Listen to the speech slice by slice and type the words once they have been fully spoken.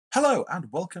Hello and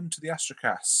welcome to the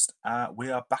AstraCast. We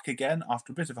are back again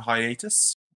after a bit of a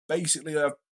hiatus. Basically, I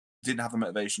didn't have the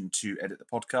motivation to edit the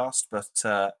podcast,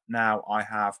 but now I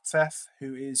have Theff,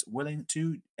 who is willing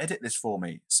to edit this for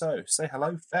me. So, say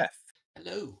hello, Theff.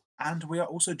 Hello. And we are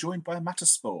also joined by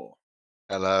Mataspore.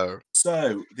 Hello.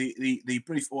 So, the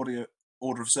brief order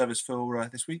of service for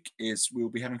this week is we'll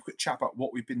be having a quick chat about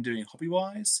what we've been doing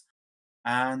hobby-wise,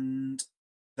 and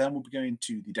then we'll be going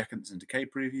to the Decadence Decay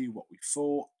preview, what we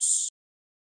fought,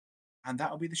 and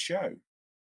that'll be the show.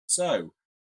 So,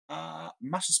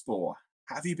 Mataspore,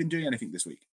 have you been doing anything this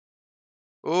week?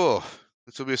 Oh,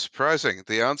 this will be surprising.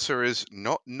 The answer is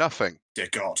nothing. Dear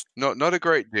God. Not a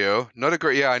great deal. Not a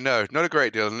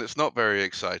great deal, and it's not very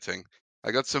exciting.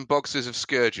 I got some boxes of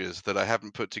Scourges that I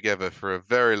haven't put together for a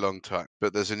very long time,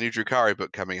 but there's a new Drukhai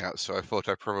book coming out, so I thought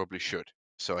I probably should.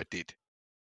 So I did.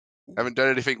 Haven't done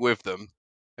anything with them.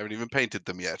 Haven't even painted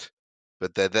them yet,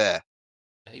 but they're there.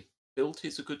 A build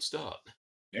is a good start.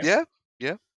 Yeah.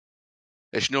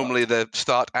 It's normally the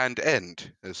start and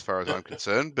end, as far as I'm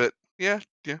concerned, but yeah.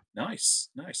 Nice.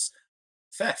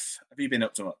 Theff, have you been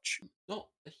up to much? Not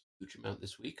a huge amount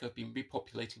this week. I've been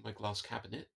repopulating my glass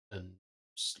cabinet and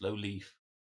slowly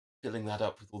filling that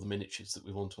up with all the miniatures that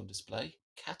we want on display.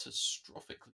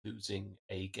 Catastrophically losing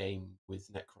a game with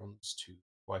Necrons to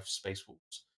Wife's Space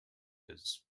Wolves.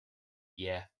 Because,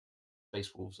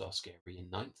 Space Wolves are scary in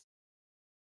 9th.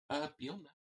 Beyond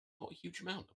that, not a huge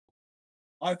amount.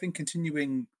 I've been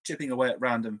continuing chipping away at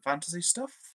random fantasy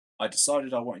stuff. I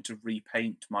decided I wanted to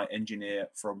repaint my engineer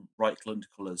from Reichland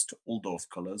colours to Uldorf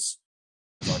colours.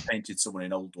 So I painted someone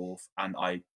in Uldorf, and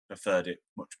I preferred it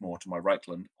much more to my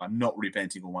Reichland. I'm not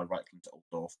repainting all my Reichland to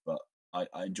Uldorf, but I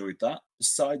enjoyed that.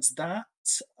 Besides that,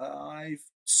 I've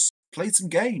played some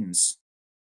games.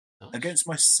 Nice. Against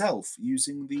myself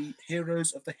using the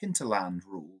Heroes of the Hinterland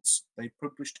rules they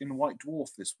published in White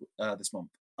Dwarf this month.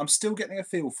 I'm still getting a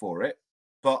feel for it,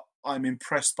 but I'm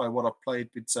impressed by what I've played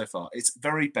with so far. It's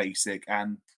very basic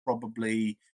and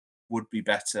probably would be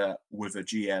better with a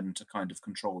GM to kind of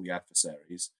control the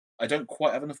adversaries. I don't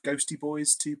quite have enough ghosty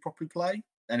boys to properly play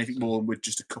anything more with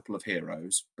just a couple of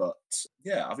heroes, but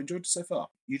yeah, I've enjoyed it so far.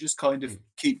 You just kind of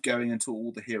keep going until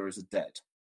all the heroes are dead.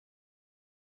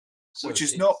 So which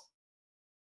is not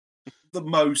the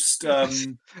most...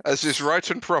 As is right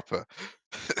and proper.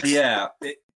 Yeah,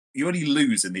 you only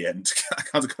lose in the end.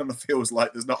 It kind of feels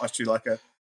like there's not actually like a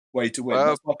way to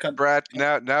win. Well, Brad,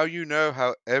 now you know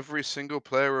how every single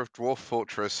player of Dwarf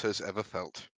Fortress has ever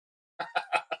felt.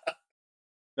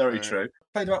 Very true.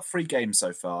 Played about 3 games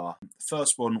so far. The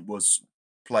first one was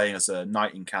playing as a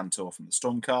Knight Incantor from the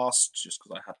Stormcast, just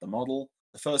because I had the model.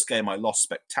 The first game I lost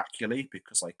spectacularly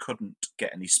because I couldn't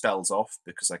get any spells off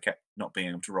because I kept not being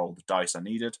able to roll the dice I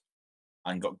needed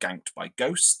and got ganked by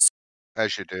ghosts.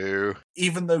 As you do.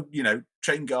 Even though,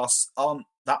 chain ghasts aren't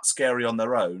that scary on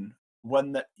their own,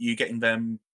 when you're getting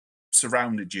them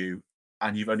surrounded you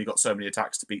and you've only got so many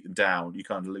attacks to beat them down, you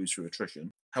kind of lose through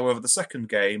attrition. However, the second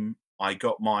game, I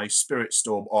got my Spirit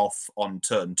Storm off on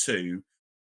turn 2,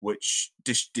 which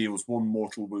deals 1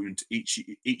 mortal wound to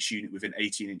each unit within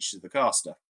 18 inches of the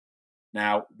caster.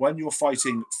 Now, when you're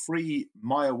fighting 3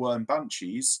 Mireworm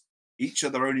Banshees, each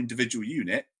of their own individual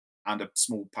unit, and a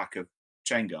small pack of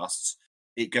chain ghasts,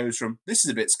 it goes from, this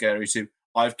is a bit scary, to,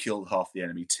 I've killed half the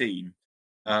enemy team.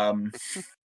 And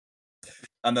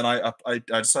then I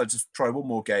decided to try one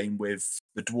more game with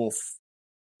the dwarf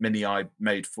mini I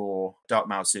made for Dark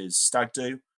Mouse's Stag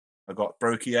Do. I got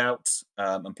Brokey out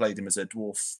and played him as a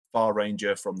dwarf Far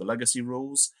Ranger from the Legacy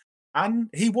rules, and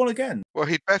he won again. Well,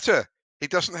 he'd better. He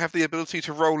doesn't have the ability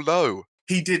to roll low.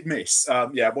 He did miss.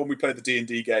 When we played the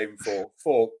D&D game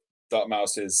for Dark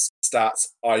Mouse's stats,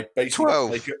 I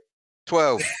basically...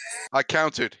 12. I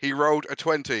counted. He rolled a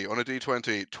 20 on a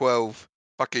D20 12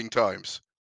 fucking times.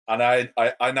 And I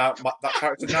now that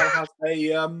character now has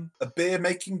a beer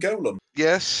making golem.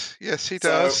 Yes, he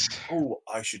does.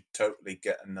 I should totally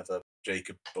get another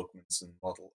Jacob Bugmanson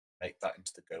model, make that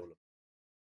into the golem.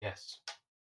 Yes,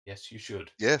 you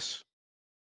should. Yes,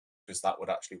 because that would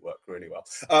actually work really well.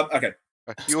 Okay,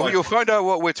 you'll find out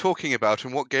what we're talking about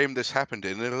and what game this happened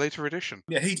in a later edition.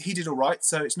 Yeah, he did all right.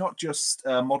 So it's not just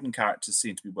modern characters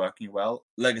seem to be working well.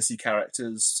 Legacy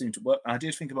characters seem to work. And I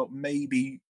did think about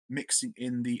maybe mixing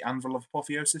in the Anvil of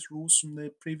Apotheosis rules from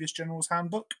the previous General's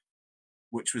Handbook,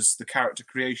 which was the character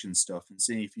creation stuff, and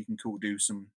seeing if you can do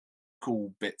some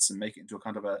cool bits and make it into a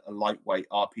kind of a lightweight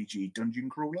RPG dungeon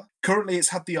crawler. Currently, it's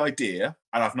had the idea,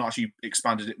 and I've not actually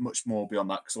expanded it much more beyond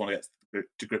that because I want to get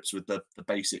to grips with the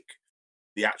basic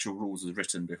the actual rules are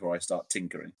written before I start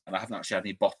tinkering. And I haven't actually had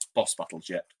any boss battles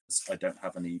yet, because I don't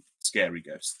have any scary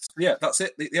ghosts. Yeah, that's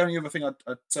it. The only other thing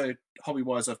I'd say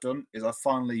hobby-wise I've done is I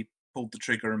finally pulled the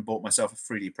trigger and bought myself a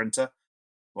 3D printer.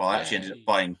 Well, I actually ended up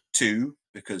buying 2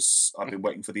 because I've been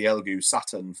waiting for the Elgu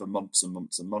Saturn for months and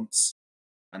months and months.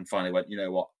 And finally went, you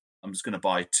know what? I'm just going to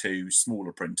buy 2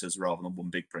 smaller printers rather than 1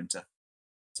 big printer.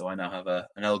 So I now have an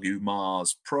Elgu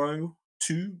Mars Pro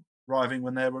 2 arriving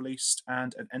when they're released,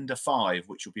 and an Ender 5,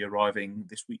 which will be arriving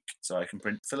this week. So I can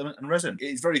print filament and resin.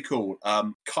 It's very cool.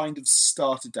 Kind of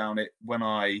started down it when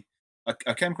I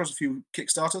came across a few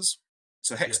Kickstarters.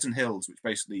 So Hexton Hills, which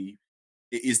basically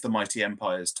it is the Mighty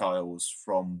Empires tiles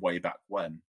from way back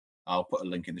when. I'll put a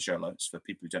link in the show notes for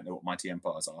people who don't know what Mighty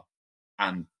Empires are,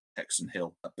 and Hexton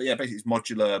Hill. But yeah, basically it's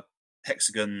modular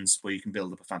hexagons where you can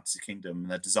build up a fantasy kingdom,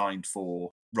 and they're designed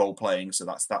for role-playing. So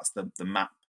that's the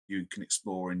map you can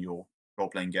explore in your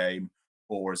role-playing game,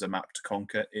 or as a map to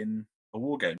conquer in a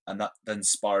war game. And that then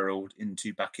spiraled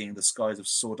into backing The Skies of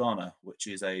Sordana, which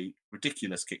is a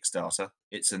ridiculous Kickstarter.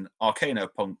 It's an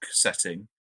Arcanopunk setting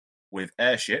with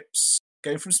airships,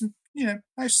 going from some,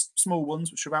 nice small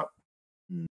ones, which are about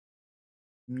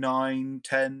 9,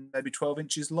 10, maybe 12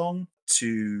 inches long,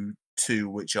 to 2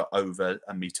 which are over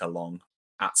a metre long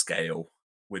at scale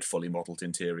with fully modelled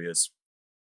interiors.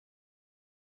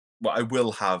 Well, I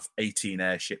will have 18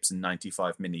 airships and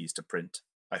 95 minis to print.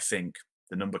 I think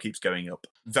the number keeps going up.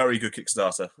 Very good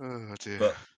Kickstarter. Oh dear.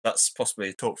 But that's possibly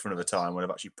a talk for another time when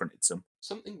I've actually printed some.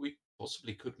 Something we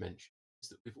possibly could mention is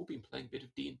that we've all been playing a bit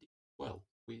of D&D as well.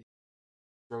 We're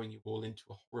throwing you all into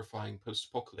a horrifying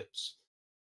post-apocalypse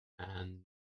and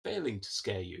failing to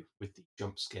scare you with the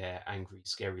jump scare, angry,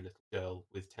 scary little girl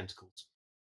with tentacles.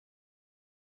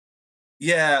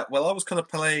 Yeah, well, I was kind of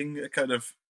playing a kind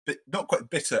of not quite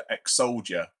bitter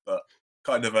ex-soldier, but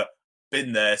kind of a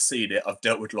been there, seen it. I've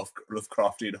dealt with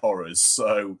Lovecraftian horrors,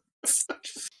 so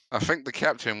I think the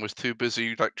captain was too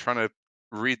busy trying to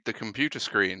read the computer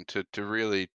screen to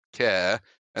really care,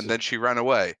 and then she ran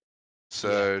away.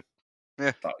 So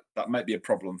yeah. That might be a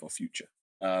problem for future.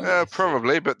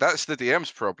 Probably, but that's the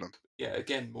DM's problem. Yeah,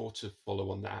 again, more to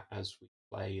follow on that as we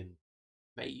play, and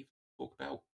may even talk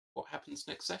about what happens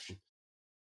next session.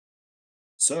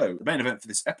 So, the main event for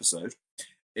this episode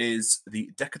is the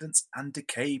Decadence and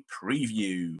Decay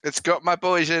preview. It's got my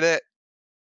boys in it.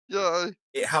 Yay!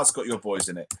 It has got your boys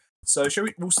in it. So,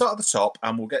 we'll start at the top,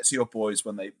 and we'll get to your boys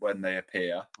when they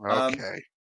appear. Okay.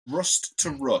 Rust to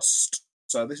Rust.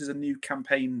 So, this is a new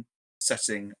campaign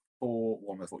setting for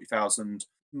Warhammer 40,000.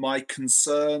 My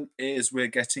concern is we're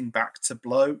getting back to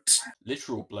bloat.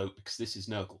 Literal bloat, because this is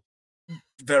Nurgle.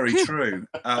 Very true.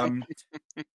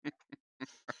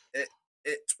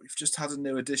 We've just had a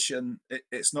new edition.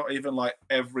 It's not even like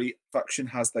every faction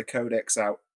has their Codex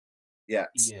out yet.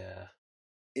 Yeah.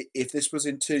 If this was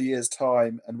in 2 years'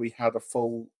 time and we had a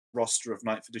full roster of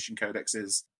 9th edition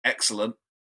codexes, excellent.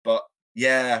 But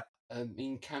yeah. I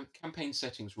mean, campaign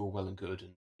settings are all well and good,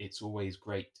 and it's always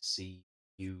great to see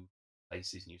new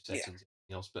places, new settings, and everything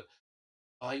else. But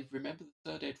I remember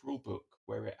the 3rd Ed rulebook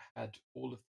where it had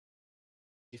all of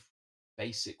the different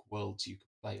basic worlds you could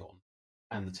play on,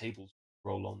 and the tables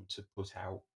roll on to put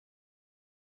out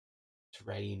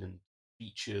terrain and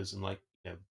features, and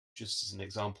just as an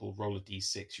example, roll a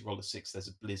d6, you roll a 6, there's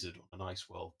a blizzard on an ice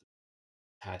world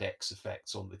that had X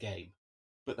effects on the game.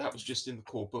 But that was just in the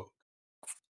core book,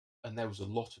 and there was a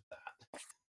lot of that.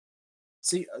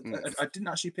 See, I didn't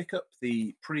actually pick up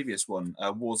the previous one,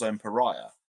 Warzone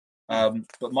Pariah,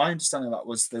 but my understanding of that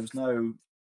was there was no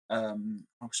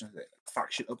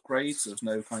faction upgrades. There was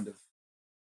no kind of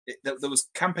there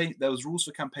was rules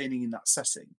for campaigning in that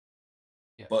setting,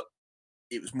 but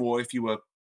it was more if you were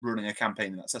running a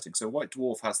campaign in that setting. So White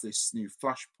Dwarf has this new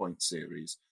Flashpoint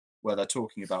series where they're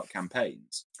talking about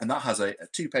campaigns, and that has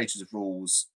 2 pages of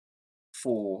rules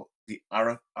for the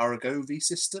Aragovi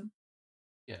system.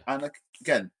 Yeah, and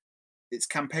again, it's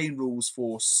campaign rules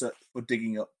for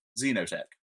digging up Xenotech.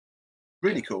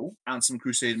 Really cool, and some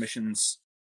Crusade missions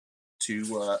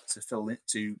to fill in,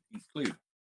 to include.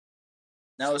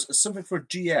 Now, as something for a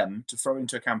GM to throw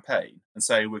into a campaign and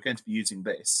say, we're going to be using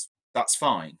this, that's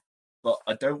fine. But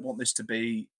I don't want this to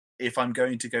be, if I'm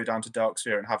going to go down to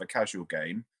Darksphere and have a casual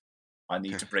game, I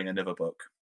need to bring another book.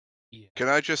 Yeah. Can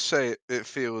I just say, it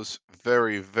feels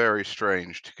very, very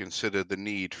strange to consider the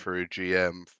need for a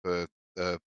GM for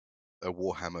a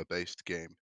Warhammer-based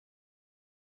game.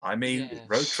 I mean,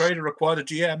 Rogue Trader required a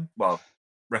GM. Well,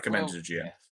 recommended a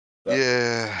GM.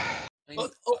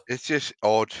 But, It's just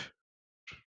odd.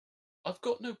 I've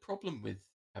got no problem with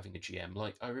having a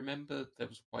GM. I remember there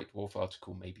was a White Dwarf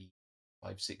article maybe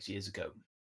 5-6 years ago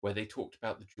where they talked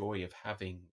about the joy of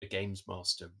having a games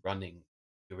master running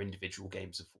your individual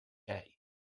games of 40k,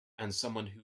 and someone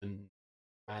who can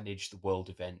manage the world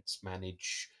events,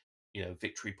 manage,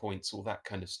 victory points, all that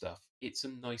kind of stuff. It's a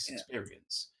nice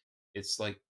experience. It's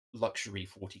like luxury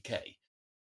 40k.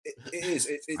 It is.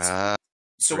 It's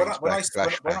so brings when back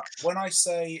flashbacks. when I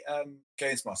say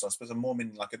games master, I suppose I'm more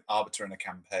meaning like an arbiter in a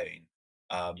campaign.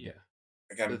 Yeah.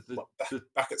 Again, The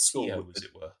back at school, TO, as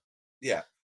it were. Yeah.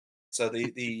 So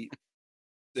the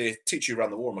teacher who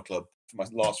ran the Warhammer Club for my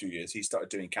last few years, he started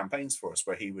doing campaigns for us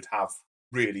where he would have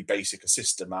really basic a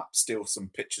system map, steal some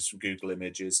pictures from Google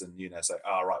Images, and say,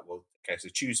 right, well, okay, so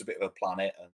choose a bit of a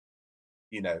planet, and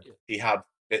he had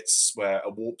bits where a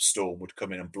warp storm would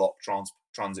come in and block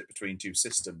transit between two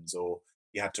systems, or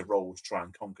you had to roll to try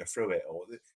and conquer through it, or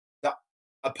that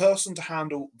a person to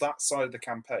handle that side of the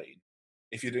campaign,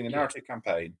 if you're doing a narrative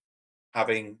campaign,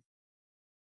 having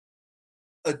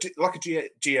like a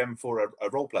GM for a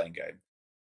role-playing game,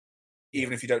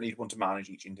 even if you don't need one to manage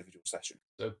each individual session.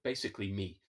 So basically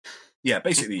me. Yeah,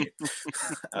 basically you.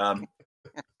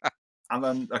 And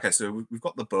then, okay, so we've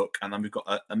got the book, and then we've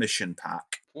got a mission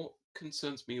pack. What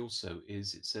concerns me also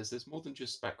is it says there's more than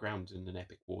just background in an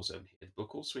epic war zone here. The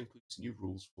book also includes new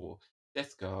rules for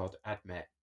Death Guard, Admet,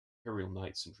 Imperial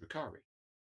Knights, and Drukhai.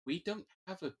 We don't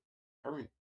have a current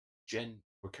gen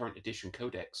or current edition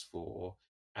codex for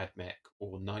Admech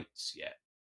or Knights yet.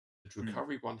 The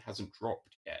Drukhai one hasn't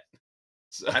dropped yet.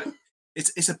 So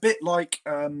it's a bit like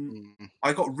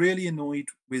I got really annoyed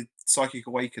with Psychic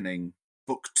Awakening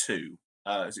Book 2.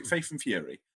 Is it Faith and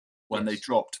Fury? When they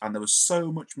dropped, and there was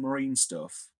so much Marine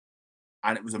stuff,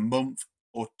 and it was a month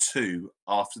or two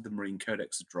after the Marine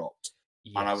Codex had dropped.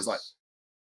 Yes. And I was like,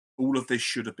 all of this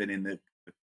should have been in the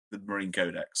Marine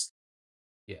Codex.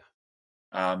 Yeah.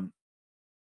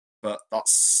 But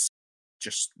that's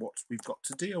just what we've got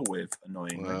to deal with,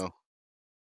 annoyingly. Well,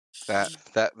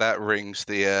 that rings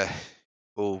the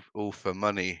all for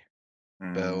money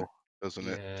bell, doesn't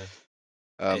it? Yeah.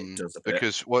 It does a bit.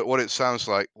 Because what it sounds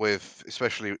like with,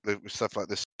 especially with stuff like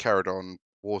this Charadon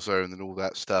Warzone and all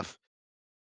that stuff,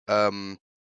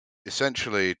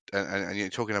 essentially, and you're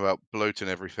talking about bloat and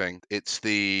everything, it's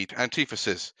the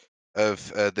antithesis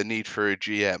of the need for a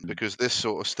GM, because this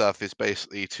sort of stuff is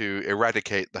basically to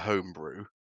eradicate the homebrew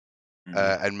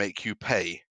and make you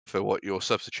pay for what you're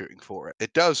substituting for it.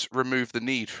 It does remove the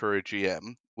need for a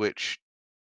GM, which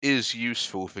is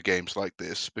useful for games like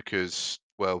this because,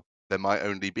 well, there might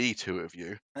only be two of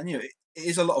you. And it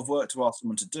is a lot of work to ask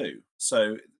someone to do.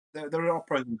 So there are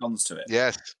pros and cons to it.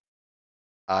 Yes,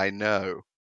 I know.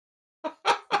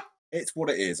 It's what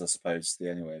it is, I suppose, the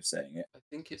only way of saying it. I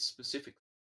think it's specifically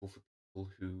for people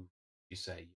who, you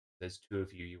say, there's two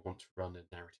of you, you want to run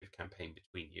a narrative campaign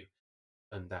between you,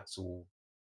 and that's all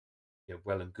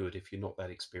well and good if you're not that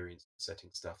experienced in setting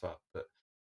stuff up. But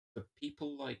for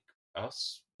people like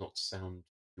us, not to sound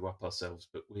you up ourselves,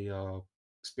 but we are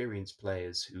experienced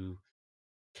players who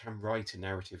can write a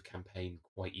narrative campaign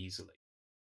quite easily.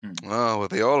 Oh, well,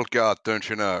 the old guard, don't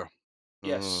you know?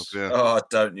 Yes. Oh,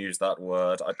 don't use that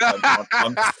word.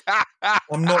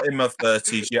 I'm not in my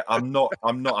 30s yet. I'm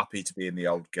not happy to be in the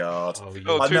old guard.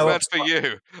 Oh, too bad for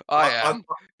you. I am.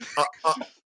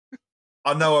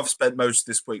 I know I've spent most of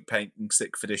this week painting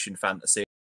 6th edition fantasy,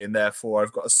 and therefore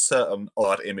I've got a certain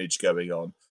odd image going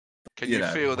on. Can you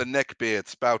feel the neckbeard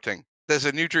spouting? There's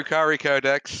a new Drukhai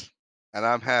Codex, and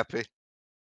I'm happy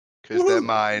because they're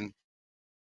mine.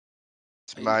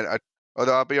 It's mine.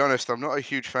 Although I'll be honest, I'm not a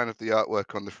huge fan of the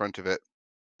artwork on the front of it.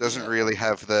 Doesn't really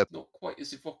have the... Not quite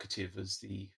as evocative as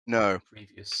the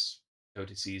previous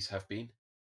codices have been.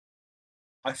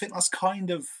 I think that's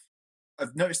kind of...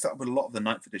 I've noticed that with a lot of the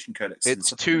 9th edition codexes.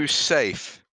 It's too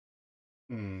safe.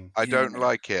 I don't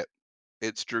like it.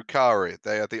 It's Drukhai.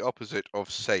 They are the opposite of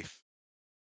safe.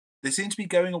 They seem to be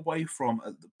going away from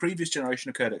the previous generation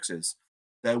of codexes.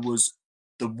 There was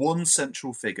the one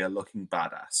central figure looking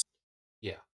badass.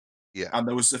 Yeah. And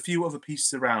there was a few other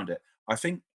pieces around it. I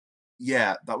think,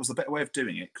 that was the better way of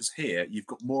doing it, because here you've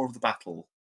got more of the battle,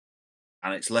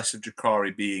 and it's less of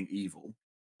Drukhai being evil.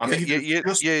 I think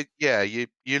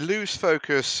you lose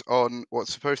focus on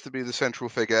what's supposed to be the central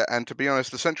figure, and to be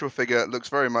honest, the central figure looks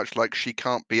very much like she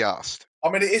can't be asked. I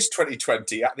mean, it is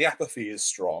 2020. The apathy is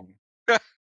strong.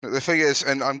 The thing is,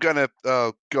 and I'm gonna,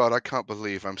 oh God, I can't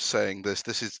believe I'm saying this.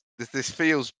 This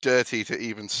feels dirty to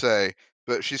even say,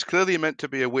 but she's clearly meant to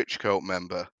be a witch cult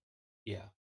member. Yeah.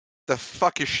 The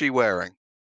fuck is she wearing?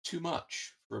 Too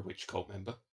much for a witch cult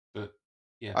member, but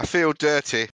yeah. I feel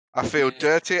dirty. I feel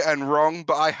dirty and wrong,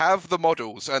 but I have the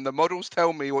models, and the models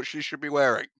tell me what she should be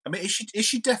wearing. I mean, is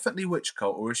she definitely witch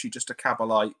cult, or is she just a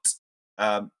Kabbalite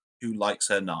who likes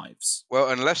her knives. Well,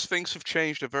 unless things have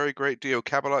changed a very great deal,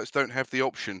 Cabalites don't have the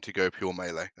option to go pure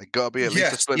melee. They've got to be at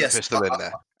least a splinter pistol in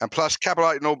there. And plus,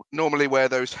 Cabalite normally wear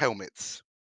those helmets.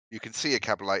 You can see a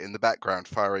Cabalite in the background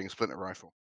firing a splinter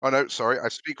rifle. Oh, no, sorry, I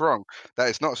speak wrong. That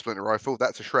is not a splinter rifle,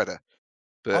 that's a shredder.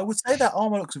 But I would say that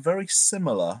armor looks very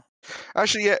similar.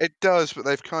 actually, yeah, it does, but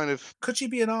they've kind of... Could she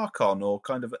be an Archon or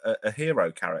kind of a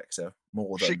hero character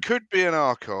more than... She could be an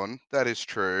Archon, that is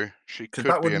true. She could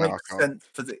that be would an make Archon. sense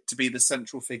for it to be the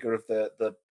central figure of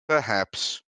the...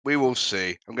 Perhaps. We will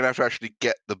see. I'm going to have to actually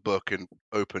get the book and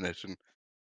open it and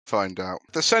find out.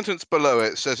 The sentence below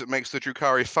it says it makes the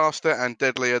Drukhai faster and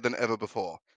deadlier than ever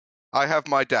before. I have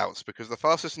my doubts, because the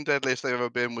fastest and deadliest they've ever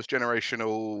been was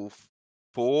Generational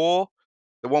 4,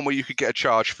 the one where you could get a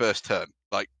charge first turn,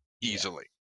 like, easily.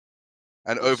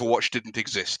 And Also- Overwatch didn't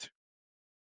exist.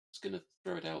 I was going to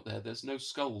throw it out there. There's no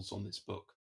skulls on this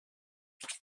book.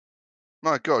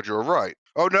 My God, you're right.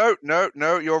 Oh,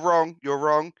 no, you're wrong. You're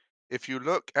wrong. If you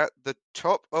look at the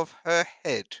top of her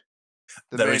head,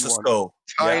 There is a skull.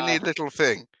 Tiny little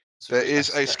thing. There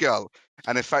is a Yes. skull.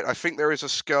 And in fact, I think there is a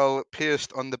skull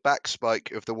pierced on the back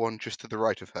spike of the one just to the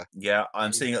right of her. Yeah,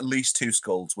 I'm seeing at least 2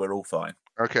 skulls. We're all fine.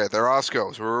 Okay, there are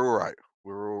skulls. We're all right.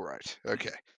 We're all right.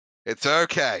 Okay. It's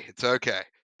okay. It's okay.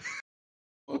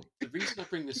 Well, the reason I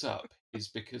bring this up is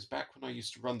because back when I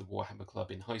used to run the Warhammer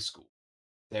Club in high school,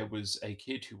 there was a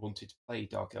kid who wanted to play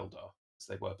Dark Eldar, as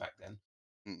they were back then,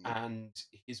 and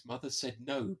his mother said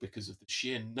no because of the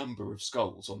sheer number of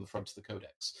skulls on the front of the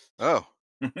Codex. Oh.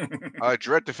 I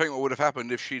dread to think what would have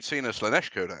happened if she'd seen a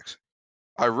Slanesh Codex.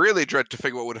 I really dread to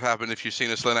think what would have happened if she'd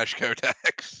seen a Slanesh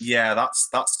Codex. Yeah,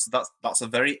 that's a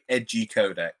very edgy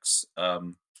codex.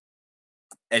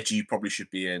 Edgy probably should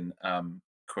be in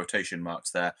quotation marks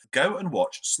there. Go and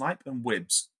watch Snipe and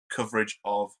Wibb's coverage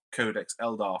of Codex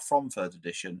Eldar from 3rd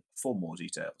edition for more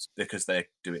details, because they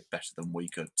do it better than we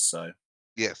could. So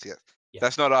Yes. Yeah.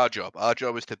 That's not our job. Our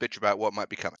job is to bitch about what might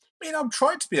be coming. I mean, I'm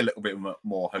trying to be a little bit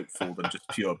more hopeful than just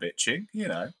pure bitching, you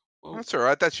know. Well, That's all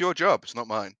right. That's your job. It's not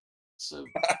mine. so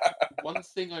one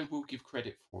thing I will give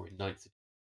credit for in 9th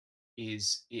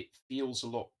is it feels a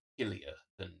lot killier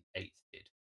than 8th did.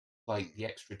 Like the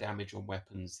extra damage on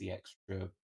weapons, the extra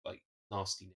like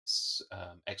nastiness,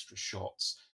 extra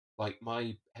shots. Like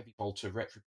my heavy bolter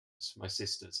retributions for my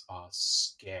sisters are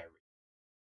scary.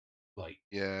 Like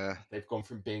Yeah. they've gone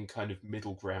from being kind of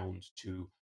middle ground to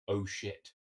oh shit.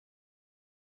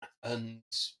 And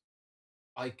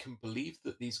I can believe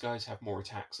that these guys have more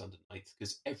attacks under Ninth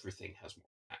because everything has more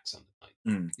attacks under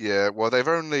Ninth. Yeah, well, they've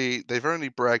only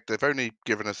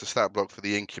given us a stat block for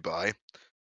the Incubi,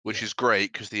 which is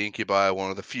great because the Incubi are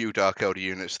one of the few Dark Elder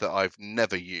units that I've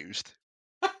never used.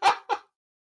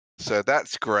 So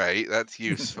that's great. That's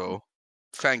useful.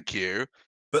 Thank you.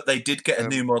 But they did get a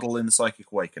new model in the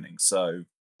Psychic Awakening, so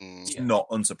it's not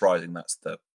unsurprising that's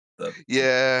the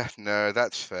Yeah, no,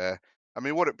 that's fair. I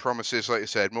mean, what it promises, like you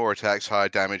said, more attacks, higher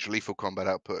damage, lethal combat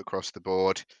output across the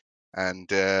board. And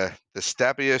the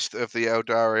stabbiest of the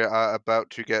Eldaria are about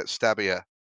to get stabbier.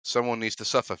 Someone needs to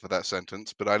suffer for that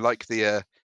sentence, but I like the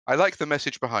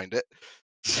message behind it.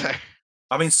 So,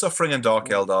 I mean, Suffering and Dark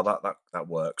Eldar, that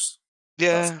works.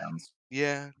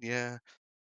 yeah,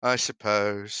 I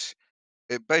suppose.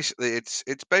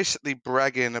 It's basically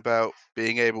bragging about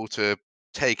being able to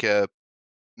take a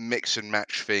mix and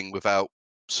match thing without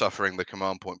suffering the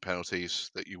command point penalties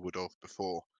that you would have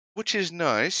before, which is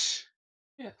nice.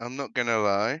 Yeah. I'm not gonna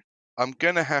lie. I'm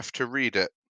gonna have to read it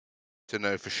to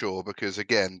know for sure, because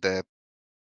again, they're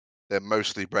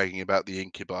mostly bragging about the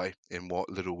Incubi in what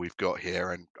little we've got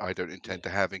here, and I don't intend to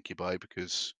have Incubi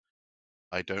because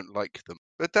I don't like them.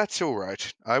 But that's all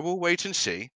right. I will wait and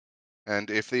see. And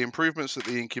if the improvements that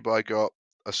the Incubi got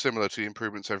are similar to the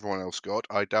improvements everyone else got,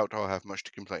 I doubt I'll have much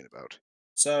to complain about.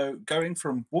 So, going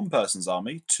from one person's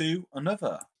army to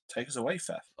another. Take us away,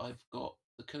 Theff. I've got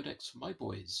the Codex for my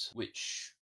boys,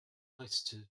 which nice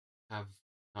to have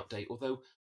an update. Although,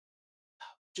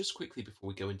 just quickly before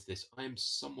we go into this, I am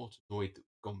somewhat annoyed that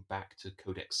we've gone back to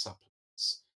Codex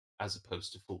supplements as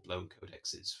opposed to full-blown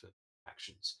codexes for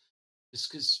actions.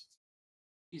 Just because,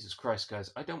 Jesus Christ,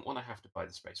 guys, I don't want to have to buy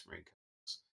the Space Marine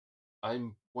Codex.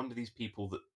 I'm one of these people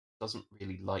that doesn't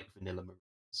really like vanilla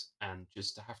Marines, and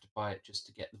just to have to buy it just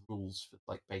to get the rules for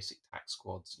like basic tac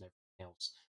squads and everything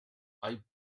else.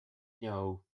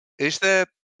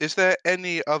 Is there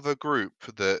any other group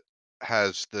that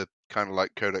has the kind of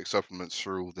like Codex supplements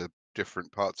for all the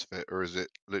different parts of it, or is it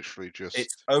literally just...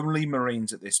 It's only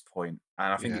Marines at this point,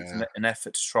 and I think it's an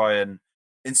effort to try and,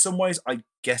 in some ways, I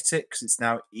get it, because it's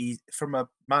now from a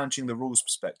managing the rules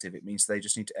perspective. It means they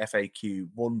just need to FAQ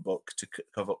one book to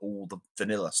cover all the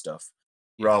vanilla stuff.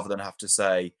 rather than have to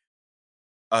say,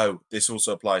 oh, this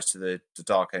also applies to the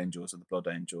Dark Angels and the Blood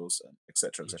Angels, and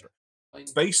etc. etc.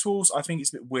 Space Wolves, I think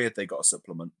it's a bit weird they got a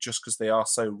supplement just because they are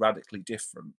so radically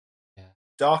different. Yeah.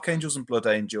 Dark Angels and Blood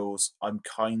Angels, I'm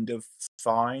kind of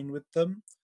fine with them.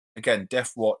 Again,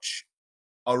 Death Watch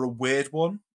are a weird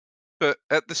one. But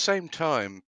at the same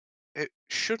time, it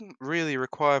shouldn't really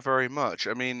require very much.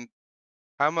 I mean,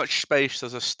 how much space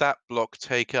does a stat block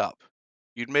take up?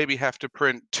 You'd maybe have to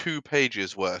print 2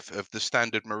 pages worth of the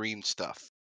standard Marine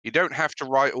stuff. You don't have to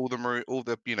write all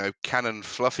the canon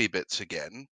fluffy bits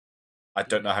again. I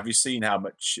don't know. Have you seen how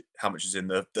much is in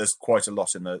the? There's quite a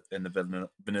lot in the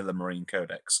vanilla Marine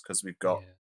Codex because we've got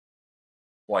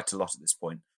quite a lot at this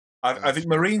point. I think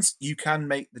Marines, you can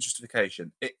make the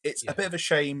justification. It's a bit of a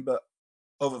shame, but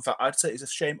I'd say it's a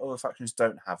shame other factions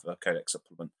don't have a Codex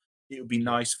supplement. It would be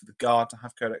nice for the Guard to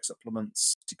have Codex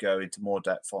supplements to go into more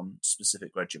depth on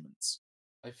specific regiments.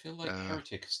 I feel like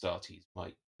Heretic Astartes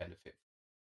might benefit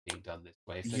from being done this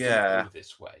way if they're going to go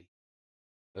this way.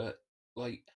 But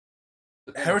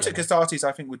Heretic Astartes,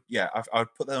 I think I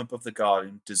would put them above the Guard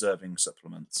in deserving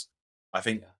supplements. I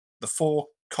think the 4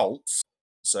 cults,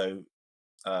 so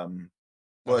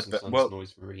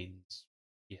Noise Marines,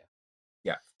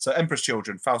 so Emperor's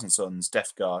Children, Thousand Sons,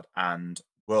 Death Guard, and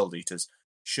World Eaters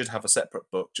should have a separate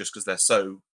book just because they're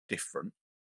so different.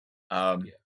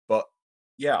 But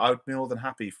I would be more than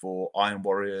happy for Iron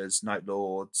Warriors, Night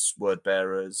Lords, Word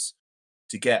Bearers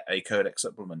to get a Codex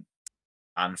supplement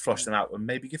and flush them out and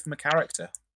maybe give them a character.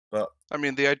 But I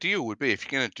mean, the ideal would be if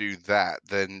you're going to do that,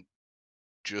 then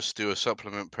just do a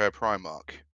supplement per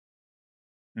Primarch.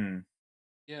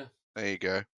 Yeah. There you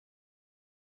go.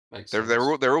 Makes They're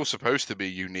sense. they're all supposed to be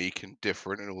unique and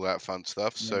different and all that fun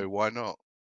stuff. So why not?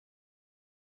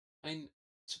 I mean,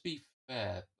 to be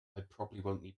fair, I probably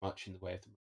won't need much in the way of the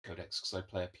Codex because I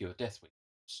play a pure Deathwing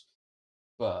Force.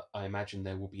 But I imagine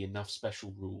there will be enough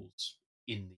special rules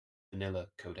in the vanilla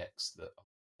Codex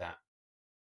that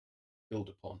build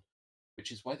upon,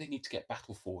 which is why they need to get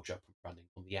Battleforge up and running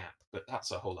on the app. But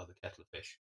that's a whole other kettle of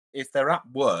fish. If their app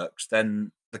works,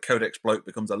 then the Codex bloat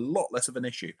becomes a lot less of an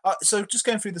issue. So just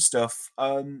going through the stuff,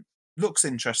 looks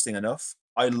interesting enough.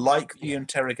 I like the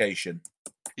interrogation.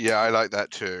 Yeah, I like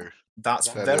that too. That's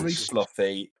very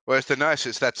fluffy. Well, it's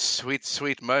that sweet,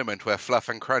 sweet moment where Fluff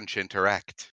and Crunch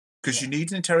interact. Because you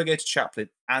need an interrogator chaplain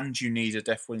and you need a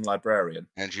Deathwing librarian.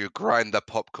 And you grind the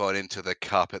popcorn into the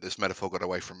carpet. This metaphor got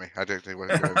away from me. I don't think we're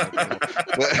going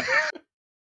to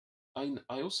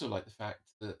I also like the fact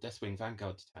that Deathwing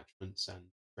Vanguard detachments and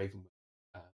Ravenwing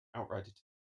Outrider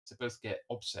detachments both get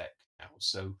OBSEC now,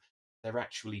 so they're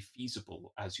actually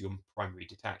feasible as your primary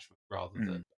detachment rather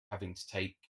than having to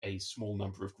take a small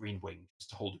number of Green Wings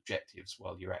to hold objectives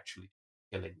while you're actually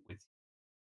killing with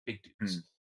big dudes.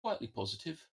 Quietly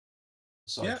positive,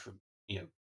 aside from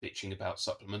bitching about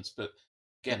supplements. But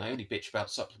again, I only bitch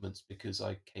about supplements because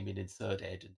I came in 3rd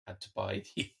ed and had to buy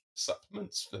the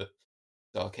supplements for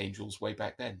Dark Angels way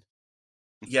back then.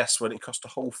 Yes, when it cost a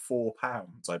whole £4,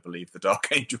 I believe, the Dark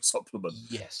Angel supplement.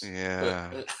 Yes. Yeah.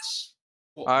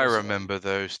 But I remember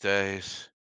those days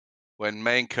when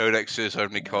main codexes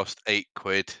only cost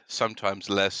 £8, sometimes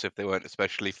less if they weren't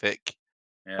especially thick.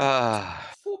 Yeah.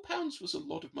 £4 was a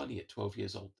lot of money at 12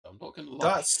 years old. I'm not going to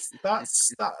lie.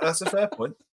 That's a fair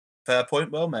point. Fair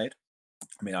point, well made.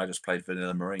 I mean, I just played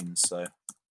Vanilla Marines, so.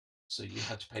 So you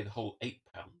had to pay the whole £8.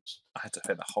 I had to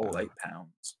pay the whole £8.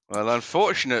 Well,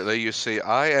 unfortunately, you see,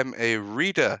 I am a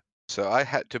reader, so I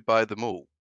had to buy them all.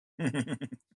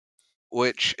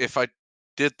 Which, if I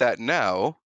did that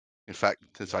now, in fact,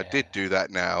 since I did do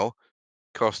that now,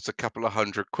 costs a couple of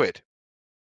 £100.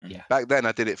 Yeah. Back then,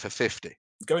 I did it for 50.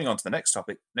 Going on to the next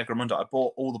topic, Necromunda. I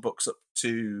bought all the books up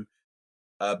to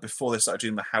before they started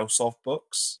doing the House of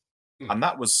books, and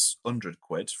that was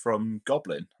 £100 from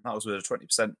Goblin. That was with a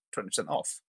 20%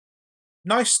 off.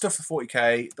 Nice stuff for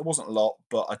 40k. There wasn't a lot,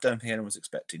 but I don't think anyone was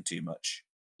expecting too much.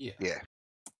 Yeah.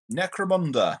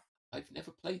 Necromunda. I've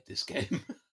never played this game.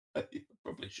 I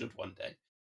probably should one day.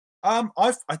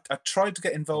 I tried to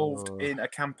get involved in a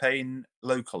campaign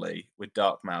locally with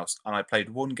Dark Mouse, and I played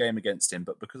one game against him.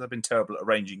 But because I've been terrible at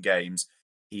arranging games,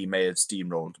 he may have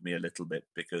steamrolled me a little bit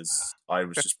because I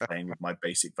was just playing with my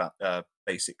basic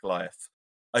Goliath.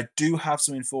 I do have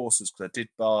some enforcers because I did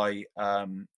buy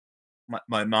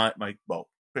my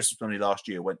Christmas money last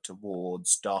year went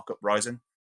towards Dark Uprising,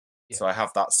 so I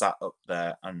have that sat up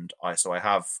there, and I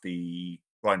have the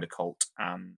Grinder Cult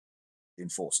and the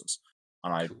enforcers,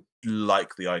 and I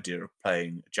like the idea of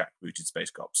playing jackbooted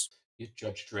space cops. Your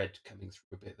Judge Dredd coming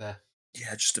through a bit there.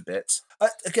 Yeah, just a bit.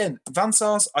 Again,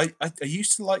 Vansars. I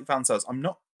used to like Vansars. I'm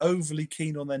not overly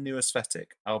keen on their new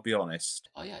aesthetic, I'll be honest.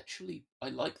 I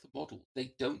like the model.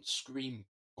 They don't scream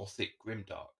gothic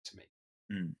grimdark to me.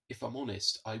 Mm. If I'm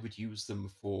honest, I would use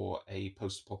them for a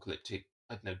post-apocalyptic,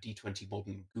 I don't know, D20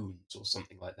 Modern Goons or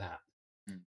something like that.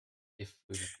 Mm. If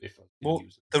I could Well,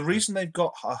 use them. the reason they've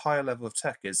got a higher level of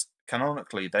tech is,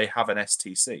 canonically, they have an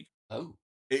STC. Oh.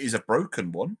 It is a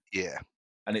broken one. Yeah.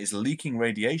 And it is leaking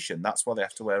radiation. That's why they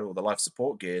have to wear all the life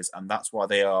support gears, and that's why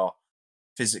they are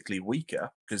physically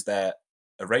weaker, because they're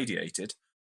irradiated.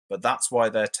 But that's why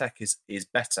their tech is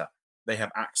better. They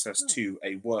have access to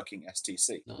a working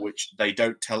STC, which they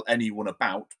don't tell anyone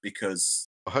about because...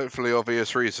 Hopefully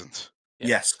obvious reasons.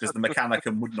 Yes, because the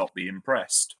Mechanicum would not be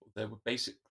impressed. There would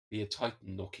basically be a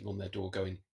Titan knocking on their door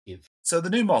going, give. So the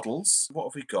new models, what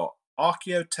have we got?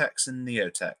 Archaeotex and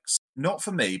Neotex. Not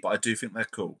for me, but I do think they're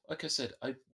cool. Like I said,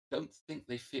 I don't think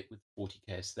they fit with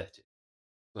 40k aesthetic,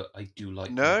 but I do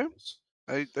like No? the models.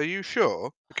 Are you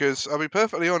sure? Because I'll be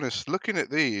perfectly honest, looking at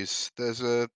these, there's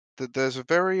a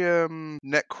very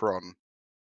Necron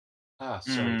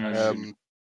Sorry,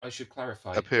 I should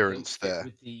clarify. appearance they don't fit there.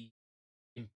 with the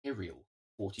Imperial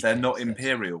 40k. They're not aesthetic.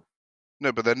 Imperial.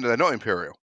 No, but they're not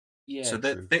Imperial. Yeah, so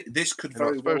true. This could They're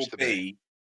very not well supposed to be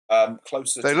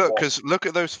closer They to look, what... because look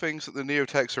at those things that the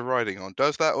Neotex are riding on.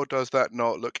 Does that or does that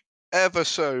not look ever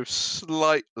so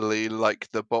slightly like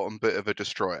the bottom bit of a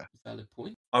destroyer? Valid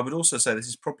point. I would also say this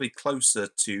is probably closer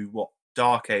to what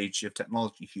Dark Age of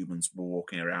technology humans were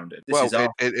walking around in.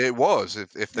 It was.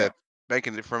 If they're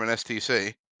making it from an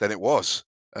STC, then it was.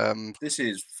 This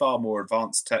is far more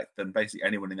advanced tech than basically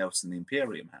anyone else in the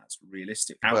Imperium has,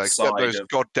 realistic. Except those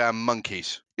goddamn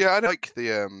monkeys. Yeah, I like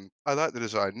the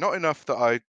design. Not enough that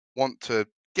I want to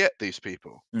get these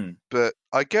people, but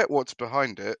I get what's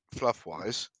behind it,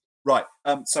 fluff-wise. Right.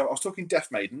 So I was talking Death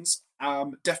Maidens.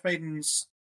 Death Maidens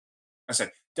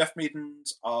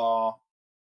are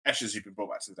Esches who've been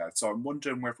brought back to the dead. So I'm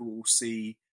wondering whether we'll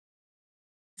see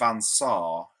Van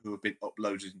Saar, who have been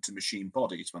uploaded into machine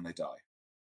bodies when they die.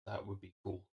 That would be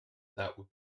cool. That would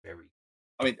be very...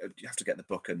 I mean, you have to get the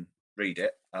book and read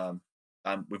it.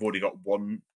 We've already got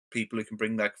one people who can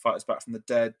bring their fighters back from the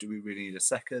dead. Do we really need a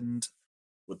second?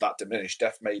 Would that diminish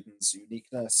Death Maiden's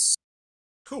uniqueness?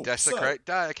 Cool. Desecrate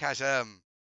Direchasm.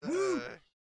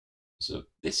 So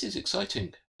this is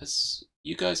exciting. As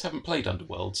you guys haven't played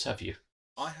Underworlds, have you?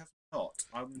 I have not.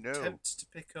 I'm tempted to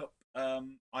pick up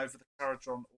either the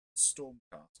Charadon or the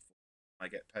Stormcast. I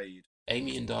get paid.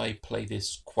 Amy and I play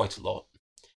this quite a lot.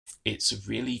 It's a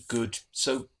really good...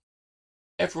 So,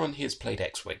 everyone here's played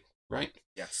X-Wing, right?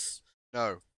 Yes.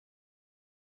 No.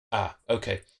 Ah,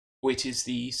 okay. Well, it is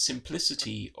the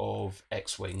simplicity of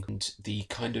X-Wing and the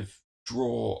kind of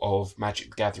draw of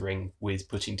Magic the Gathering with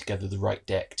putting together the right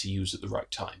deck to use at the right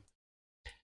time.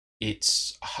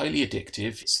 It's highly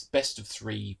addictive. It's the best of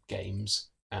 3 games,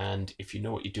 and if you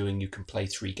know what you're doing, you can play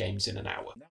 3 games in an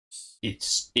hour. Nice.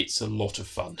 It's a lot of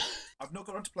fun. I've not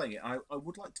got around to playing it. I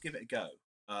would like to give it a go.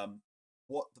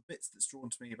 What the bits that's drawn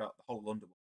to me about the whole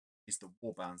Underworld is the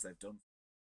warbands they've done.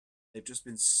 They've just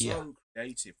been so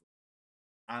creative.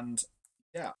 And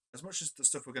yeah, as much as the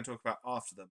stuff we're going to talk about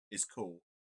after them is cool,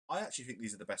 I actually think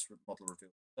these are the best model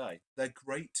reveals today. They're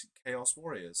great Chaos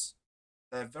Warriors.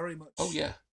 They're very much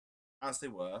as they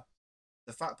were.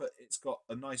 The fact that it's got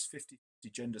a nice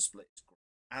 50-50 gender split is great.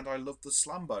 And I love the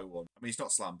Slambo one. I mean, he's not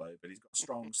Slambo, but he's got a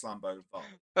strong Slambo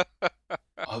vibe.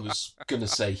 I was going to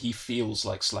say, he feels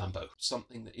like Slambo.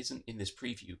 Something that isn't in this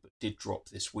preview, but did drop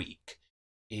this week,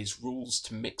 is rules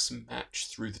to mix and match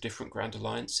through the different Grand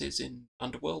Alliances in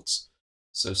Underworlds.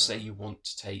 So say you want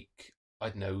to take, I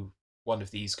don't know, one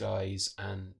of these guys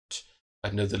and, I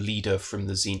don't know, the leader from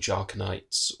the Tzeentch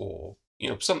Arcanites, or, you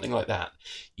know, something like that.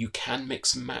 You can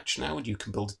mix and match now, and you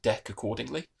can build a deck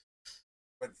accordingly.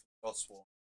 Went for Godsworn.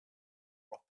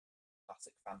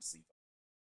 Classic fantasy.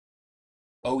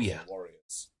 Oh yeah,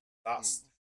 Warriors. That's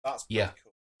pretty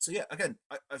cool. So yeah, again,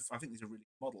 I think these are really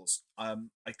good models. I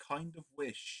kind of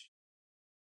wish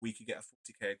we could get a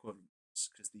 40k equivalent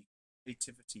because the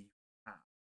creativity you have.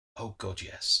 Oh god,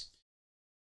 yes.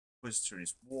 Inquisitor in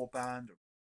his warband, or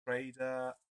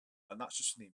trader, and that's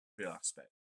just from the Imperial aspect.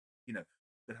 You know,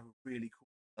 we could have a really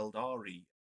cool Eldari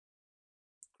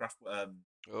craft.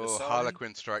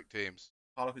 Harlequin strike teams.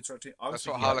 Harlequin strike team. That's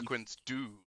what Harlequins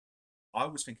do. I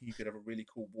was thinking you could have a really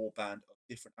cool warband of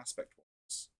different aspect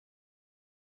ones.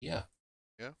 Yeah.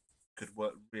 Yeah. Could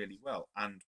work really well,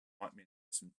 and might mean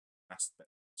some aspect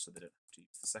so they don't have to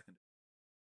use the second.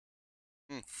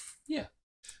 Yeah.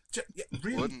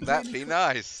 Really, wouldn't that really be cool.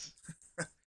 Nice?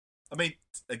 I mean,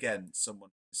 again,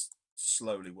 someone is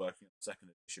slowly working on second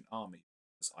edition army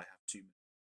because I have 2 minutes.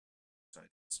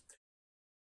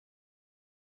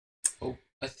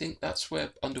 I think that's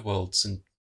where Underworlds and,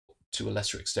 to a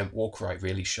lesser extent, Warcry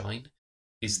really shine,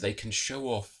 is they can show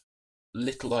off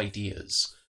little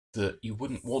ideas that you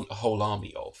wouldn't want a whole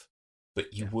army of,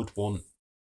 but you would want,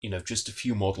 just a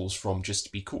few models from just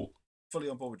to be cool. Fully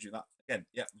on board with you. That again,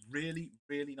 yeah, really,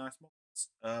 really nice models.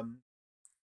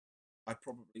 I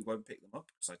probably won't pick them up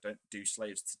because I don't do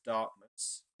Slaves to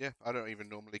Darkness. Yeah, I don't even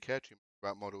normally care too much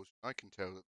about models. I can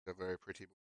tell that they're very pretty.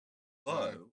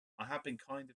 Though I have been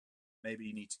kind of, maybe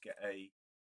you need to get a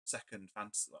second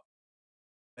fantasy,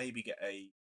 maybe get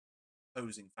a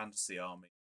opposing fantasy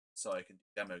army so I can do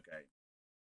demo game.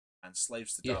 And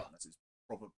Slaves to Darkness is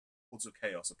probably, Lords of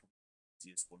Chaos are probably the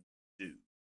easiest one to do.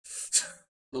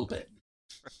 A little bit.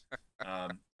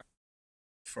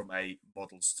 From a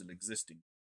model still existing.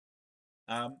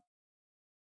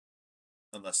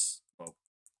 Unless, well,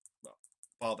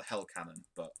 bar the Hell Cannon,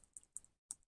 but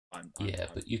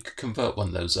but you could convert one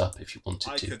of those up if you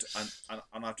wanted to. I could,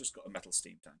 and I've just got a metal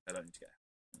steam tank. I don't need to get a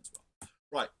as well.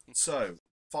 Right, so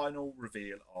final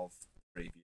reveal of the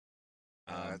preview.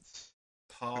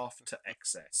 Path to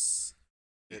Excess.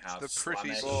 It's the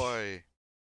pretty boy.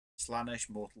 Slaanesh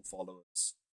Mortal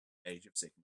Followers, Age of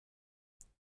Sigmar.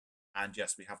 And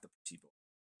yes, we have the pretty boy.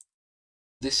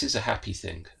 This is a happy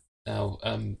thing. Now,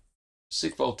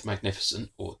 Sigvald the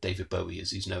Magnificent, or David Bowie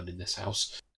as he's known in this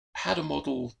house, had a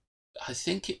model, I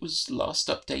think it was last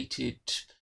updated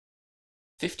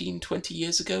 15, 20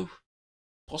 years ago,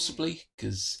 possibly,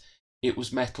 because it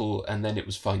was metal and then it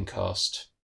was fine cast.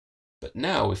 But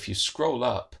now, if you scroll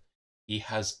up, he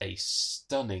has a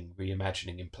stunning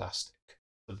reimagining in plastic.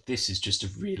 But this is just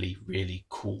a really, really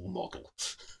cool model.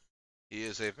 He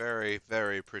is a very,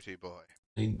 very pretty boy.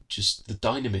 I mean, just the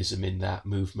dynamism in that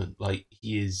movement. Like,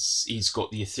 he's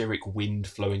got the etheric wind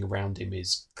flowing around him,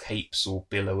 his capes all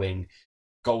billowing,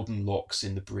 golden locks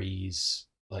in the breeze,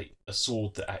 like a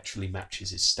sword that actually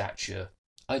matches his stature.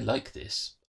 I like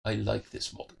this. I like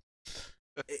this model.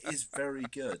 It is very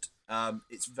good.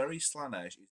 It's very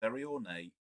Slaanesh. It's very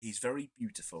ornate. He's very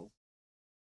beautiful.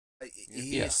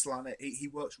 He is Slaanesh. He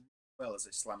works really well as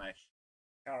a Slaanesh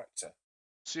character.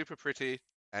 Super pretty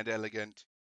and elegant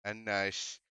and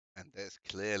nice, and there's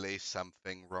clearly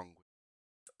something wrong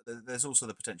with it. There's also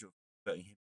the potential of converting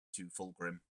him to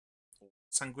Fulgrim or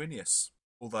Sanguinius.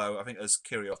 Although I think, as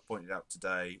Kirioth pointed out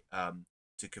today,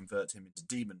 to convert him into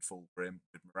Demon Fulgrim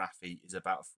with Marathi is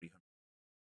about 300.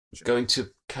 Going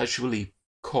to casually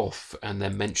cough and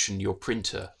then mention your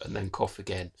printer and then cough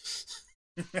again.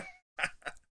 I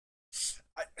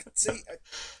think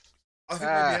maybe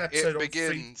an episode it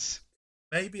begins.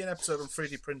 Maybe an episode on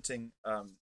 3D printing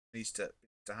needs to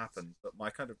happen, but my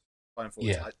kind of line for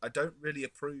is I don't really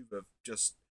approve of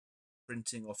just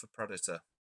printing off a Predator.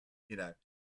 No.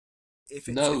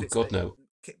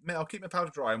 I'll keep my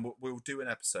powder dry and we'll do an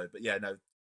episode. But yeah, no,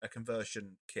 a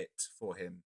conversion kit for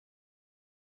him.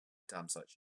 Damn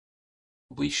such.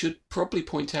 We should probably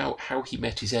point out how he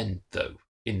met his end, though,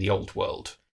 in the old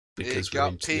world. Because we're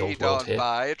into the old world here.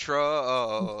 By a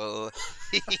troll.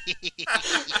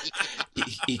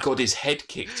 he got his head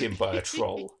kicked in by a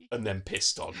troll and then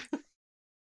pissed on.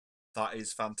 That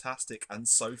is fantastic and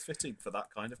so fitting for that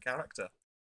kind of character.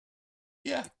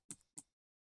 Yeah.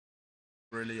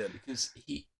 Brilliant. Because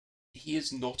he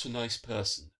is not a nice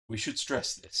person. We should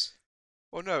stress this.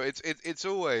 Well, no, it's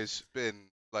always been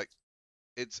like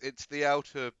it's the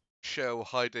outer shell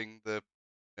hiding the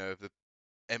the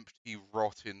empty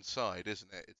rot inside,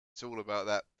 isn't it? It's all about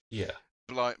that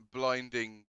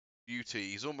blinding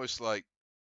beauty. He's almost like,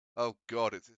 oh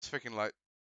god, it's freaking like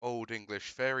old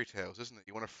English fairy tales, isn't it?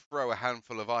 You want to throw a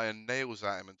handful of iron nails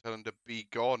at him and tell him to be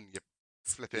gone. You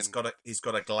flipping. He's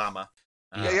got a glamour.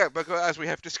 Yeah, but as we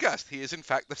have discussed, he is in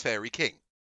fact the fairy king.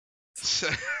 So,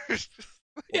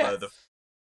 the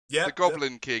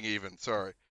Goblin King, even.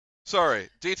 Sorry.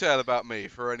 Detail about me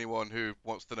for anyone who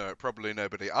wants to know it. Probably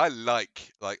nobody. I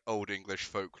like old English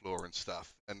folklore and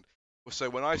stuff. And so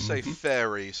when I say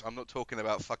fairies, I'm not talking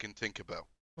about fucking Tinkerbell.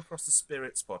 Across the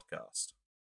Spirits podcast.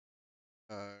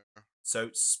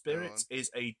 So Spirits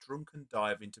is a drunken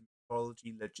dive into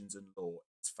mythology, legends, and lore.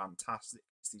 It's fantastic.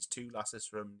 It's these two lasses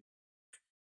from.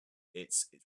 It's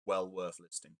well worth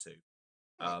listening to.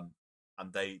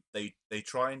 And they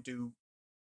try and do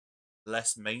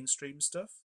less mainstream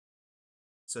stuff.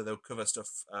 So they'll cover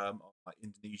stuff on like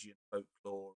Indonesian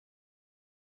folklore.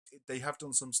 They have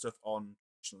done some stuff on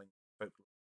traditional folklore.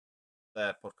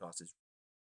 Their podcast is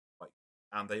right,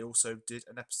 and they also did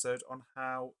an episode on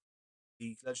how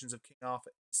the Legends of King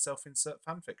Arthur is self-insert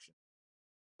fan fiction.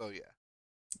 Oh yeah.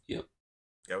 Yep.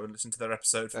 Go and listen to their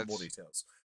episode for more details.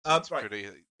 That's right. pretty.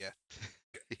 Yeah.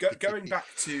 Going back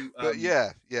to But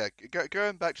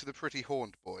going back to the pretty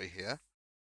horned boy here.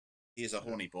 he is a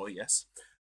horny boy, yes.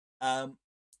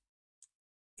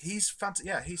 He's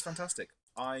fantastic.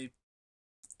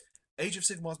 Age of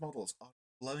Sigmar's models are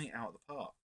blowing it out of the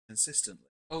park consistently.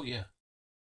 Oh yeah.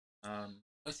 Um,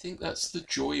 I think that's the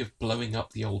joy of blowing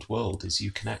up the old world, is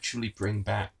you can actually bring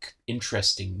back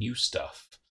interesting new stuff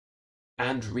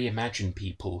and reimagine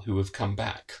people who have come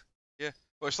back. Yeah.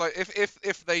 Well, it's like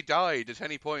if they died at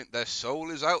any point, their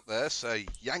soul is out there, so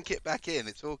yank it back in.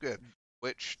 It's all good.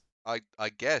 Which I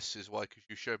guess is why, because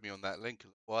you showed me on that link a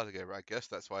little while ago, right? I guess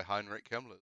that's why Heinrich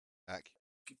Himmler's back.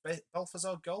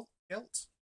 Balthazar Gelt?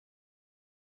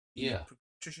 Yeah.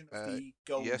 Patrician of the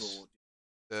Gold yes. Lord.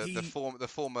 The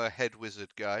former head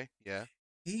wizard guy, yeah.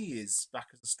 He is back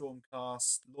as the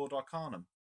Stormcast Lord Arcanum.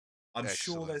 I'm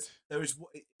Excellent. sure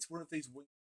it's one of these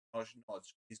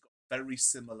nods. He's got a very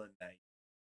similar name.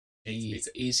 He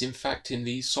is in fact in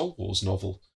the Soul Wars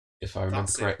novel, if I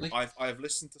remember correctly. I've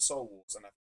listened to Soul Wars, and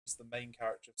he's the main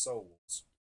character of Soul Wars.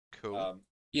 Cool.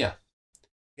 Yeah,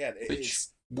 it is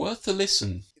worth a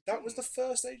listen. That was the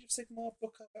first Age of Sigmar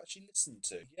book I've actually listened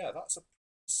to. Yeah, that's a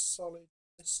solid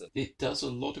listen. It does a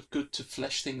lot of good to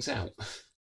flesh things out.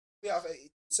 Yeah,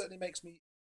 it certainly makes me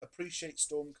appreciate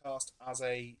Stormcast as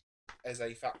a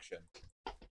faction,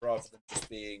 rather than just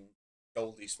being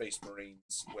Goldie Space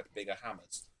Marines with bigger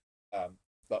hammers.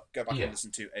 But go back and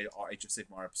listen to our Age of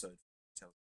Sigmar episode.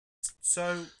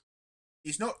 So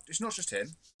it's not just him.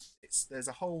 There's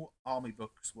a whole army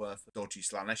book's worth of dodgy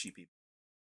Slaneshi people,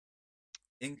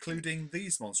 including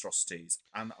these monstrosities,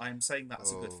 and I'm saying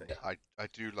that's a good thing. I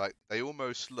do like. They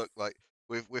almost look like,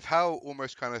 with how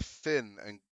almost kind of thin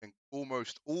and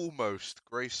almost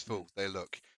graceful they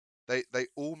look. They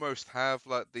almost have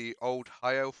like the old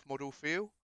high elf model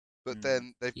feel, but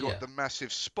then they've got the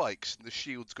massive spikes, and the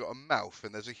shield's got a mouth,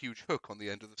 and there's a huge hook on the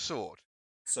end of the sword.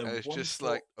 So and it's just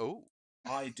like, oh,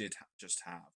 I did just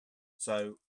have.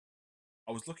 So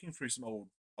I was looking through some old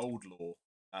lore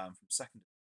from second,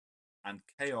 and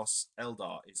Chaos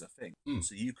Eldar is a thing.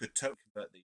 So you could totally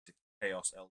convert these to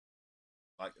Chaos Eldar,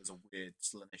 like as a weird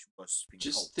Slaanesh worshipping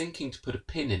Just cult. thinking to put a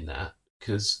pin in that,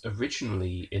 because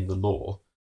originally in the lore,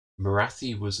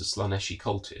 Marathi was a Slaaneshi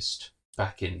cultist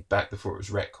back before it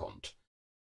was retconned.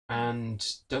 And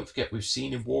don't forget, we've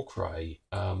seen in Warcry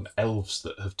elves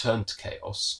that have turned to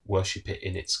Chaos worship it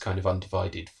in its kind of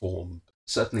undivided form.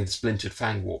 Certainly the Splintered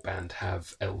Fang Warband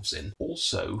have elves in.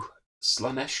 Also,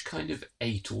 Slaanesh kind of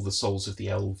ate all the souls of the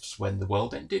elves when the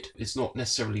world ended. It's not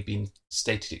necessarily been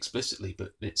stated explicitly,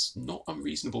 but it's not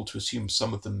unreasonable to assume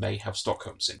some of them may have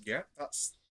Stockholm Syndrome. Yeah,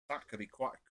 that could be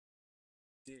quite.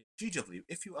 GW,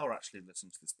 if you are actually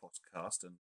listening to this podcast,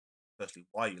 and firstly,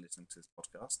 why are you listening to this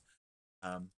podcast?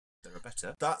 There are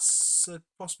better. That's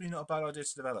possibly not a bad idea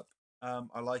to develop.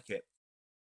 I like it,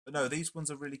 but no, these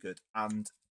ones are really good. And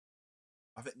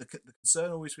I think the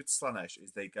concern always with Slaanesh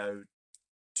is they go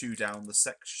too down the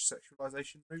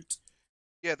sexualization route.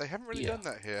 Yeah, they haven't really done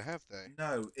that here, have they?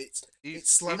 No, it's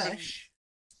Slaanesh.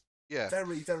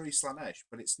 Very, very Slaanesh,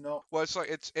 but it's not. Well, it's like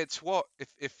it's what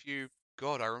if you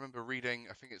I remember reading.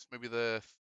 I think it's maybe the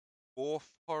 4th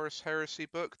Horus Heresy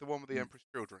book, the one with the Emperor's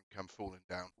children come falling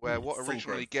down, where what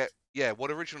originally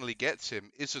gets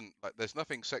him isn't like, there's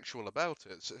nothing sexual about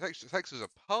it. Sex is a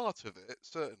part of it,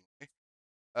 certainly,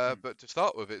 but to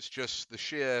start with, it's just the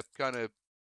sheer kind of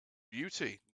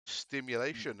beauty,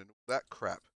 stimulation, and all that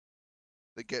crap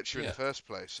that gets you in the first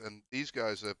place. And these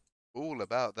guys are all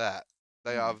about that.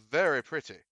 They are very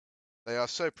pretty. They are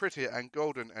so pretty and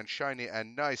golden and shiny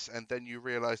and nice, and then you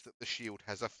realise that the shield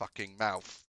has a fucking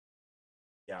mouth.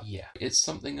 Yeah, it's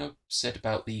something I've said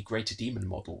about the Greater Demon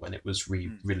model when it was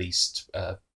released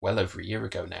well over a year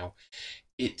ago now.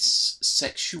 It's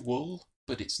sexual,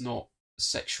 but it's not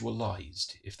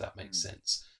sexualized, if that makes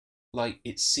sense. Like,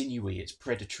 it's sinewy, it's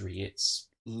predatory, it's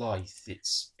lithe, it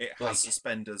has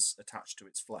suspenders attached to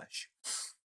its flesh.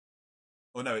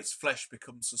 Or no, its flesh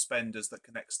becomes suspenders that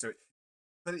connects to it.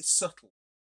 But it's subtle.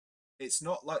 It's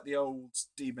not like the old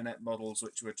Demonette models,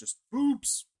 which were just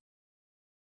boobs.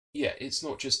 Yeah, it's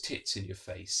not just tits in your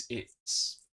face.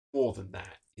 It's more than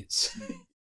that. It's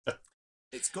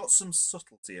got some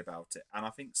subtlety about it, and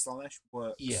I think Slaanesh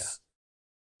works. Yeah,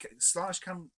 Slaanesh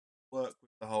can work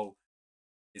with the whole.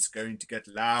 It's going to get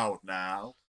loud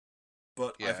now,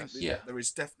 but I think there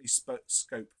is definitely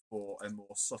scope for a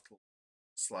more subtle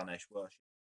Slaanesh worship.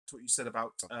 That's what you said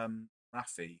about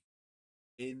Raffi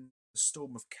in the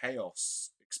Storm of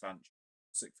Chaos expansion,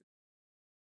 6th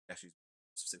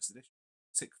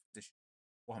edition,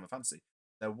 Warhammer Fantasy.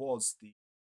 There was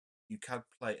you can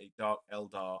play a Dark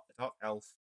Elf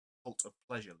Cult of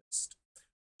Pleasure list,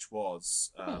 which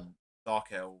was Dark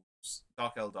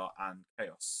Eldar, and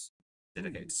Chaos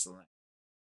dedicated to Slanesh.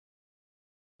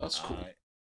 That's cool.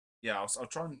 I'll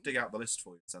try and dig out the list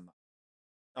for you and send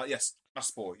that. Yes,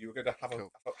 Mataspore, you were going to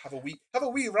have a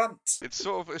wee rant. It's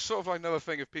sort of I know a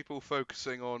thing of people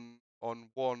focusing on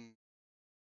one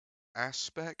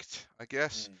aspect, I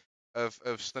guess, of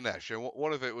Slanesh. And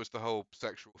one of it was the whole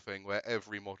sexual thing where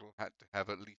every model had to have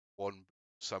at least one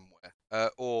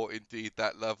somewhere, or indeed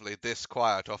that lovely "this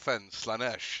quiet offends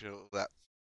Slanesh,"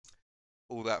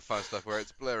 all that fun stuff where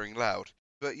it's blaring loud.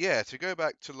 But yeah, to go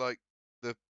back to like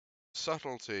the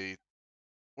subtlety,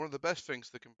 one of the best things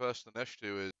that can burst Slanesh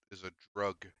do is a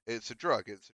drug. It's a drug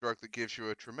that gives you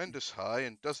a tremendous high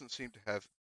and doesn't seem to have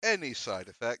any side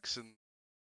effects, and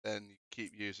then you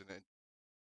keep using it.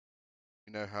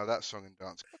 You know how that song and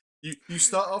dance. You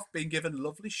start off being given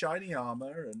lovely shiny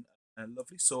armor and a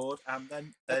lovely sword, and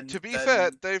then to be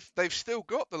fair, they've still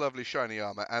got the lovely shiny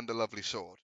armor and the lovely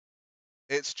sword.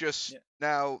 It's just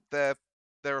now their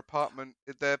apartment,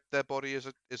 their body is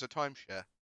a timeshare.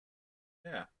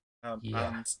 Yeah.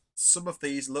 And some of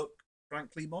these look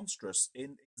frankly monstrous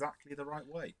in exactly the right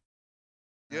way.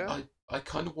 Yeah. I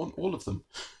kind of want all of them.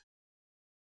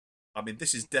 I mean,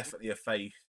 this is definitely a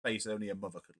face only a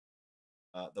mother could.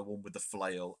 The one with the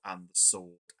flail and the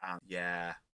sword, and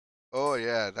Oh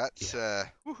yeah, that's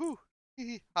woohoo.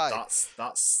 Hi.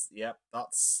 That's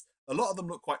a lot of them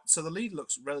look quite. So the lead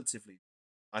looks relatively.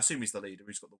 I assume he's the leader.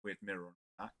 He's got the weird mirror on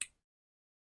his back.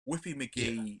 Whippy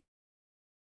McGee,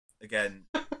 again,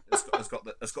 has got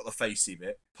the facey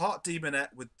bit. Part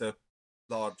demonette with the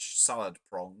large salad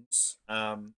prongs.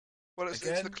 Well, it's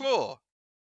the claw.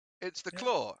 It's the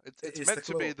claw. It's meant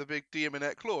to be the big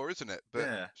demonette claw, isn't it?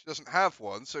 But she doesn't have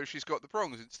one, so she's got the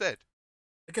prongs instead.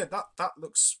 Again, that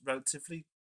looks relatively,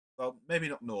 well, maybe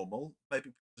not normal,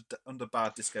 maybe under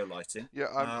bad disco lighting. Yeah,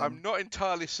 I'm not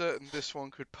entirely certain this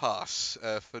one could pass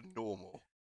for normal.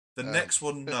 The next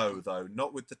one, no, though,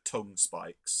 not with the tongue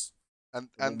spikes and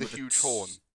the huge horn.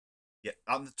 Yeah,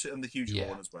 and the huge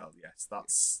horn as well. Yes,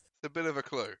 that's a bit of a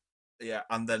clue. Yeah,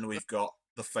 and then we've got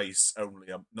the face only,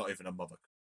 not even a mother.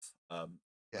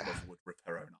 Would rip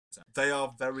her own eyes out. They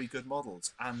are very good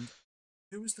models. And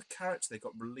who was the character they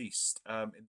got released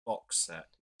in the box set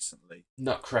recently?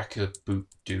 Nutcracker boot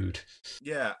dude.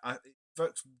 Yeah, it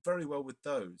works very well with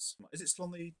those. Is it still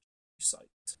on the site?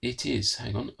 It is.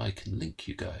 Hang on, I can link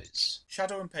you guys.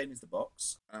 Shadow and Pain is the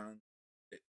box, and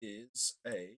it is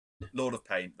a Lord of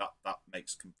Pain. That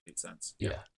makes complete sense.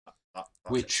 Yeah. That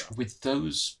which, with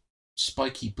those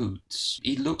spiky boots,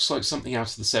 he looks like something out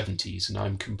of the 70s, and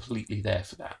I'm completely there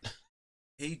for that.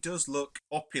 He does look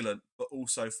opulent, but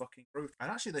also fucking brutal.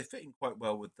 And actually, they fit in quite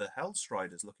well with the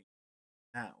Hellstriders looking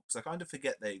now, because I kind of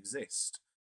forget they exist.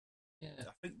 Yeah.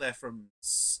 I think they're from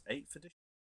 8th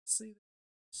edition.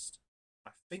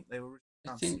 I think they were.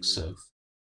 I think so.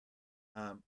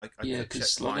 Yeah,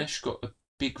 because Slanesh got a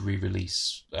big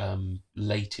re-release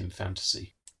late in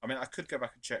Fantasy. I mean, I could go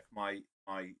back and check my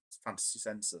fantasy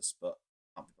census, but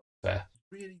fair.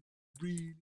 Really,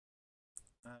 really.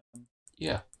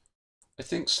 Yeah, I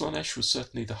think Slanesh was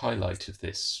certainly the highlight of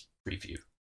this preview.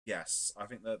 Yes, I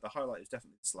think the highlight is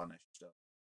definitely the Slanesh stuff,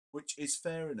 which is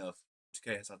fair enough.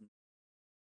 Decay has had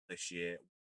this year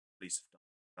release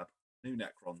of new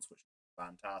Necrons, which are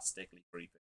fantastically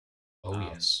creepy. Oh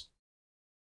yes,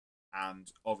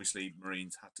 and obviously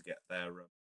Marines had to get their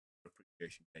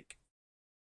appreciation cake.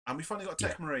 And we finally got a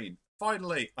Tech Marine.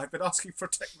 Finally! I've been asking for a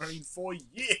Tech Marine for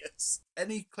years!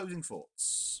 Any closing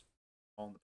thoughts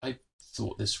on the... I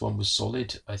thought this one was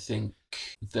solid. I think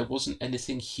there wasn't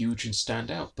anything huge and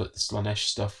standout, but the Slanesh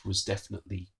stuff was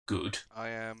definitely good. I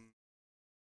am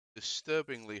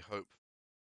disturbingly hopeful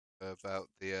about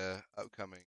the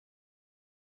upcoming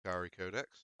Drukhai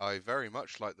Codex. I very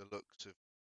much like the looks of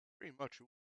pretty much all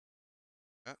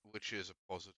that, which is a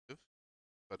positive.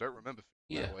 I don't remember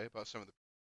feeling that way about some of the...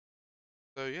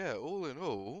 So yeah, all in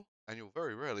all, and you'll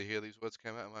very rarely hear these words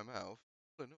come out of my mouth,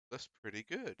 all in all, that's pretty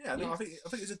good. Yeah, no, I think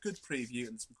it's a good preview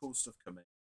and some cool stuff coming.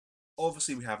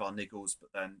 Obviously we have our niggles,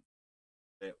 but then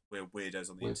we're weirdos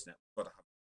on the internet. We've got to have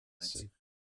things.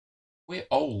 We're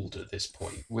old at this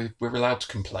point. We're allowed to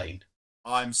complain.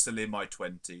 I'm still in my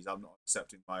 20s. I'm not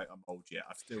accepting I'm old yet.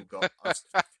 I've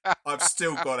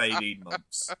still got 18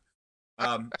 months.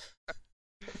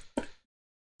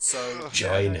 So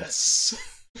join us.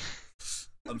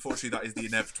 Unfortunately, that is the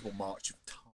inevitable march of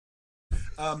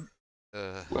time.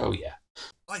 Well, yeah.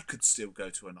 I could still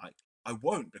go to a night. I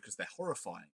won't because they're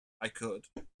horrifying. I could.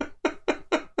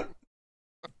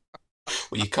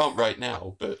 Well, you can't right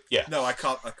now, but yeah. No, I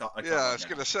can't. Yeah, I was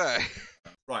going to say.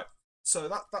 Right. So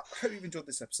that I hope you've enjoyed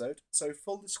this episode. So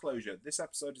full disclosure, this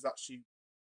episode is actually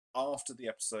after the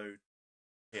episode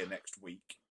here next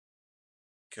week,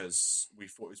 because we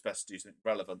thought it was best to do something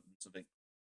relevant and something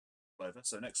over.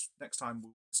 So next time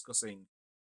we'll be discussing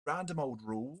random old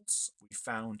rules we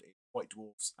found in White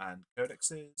Dwarfs and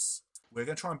Codexes. We're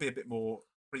going to try and be a bit more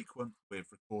frequent with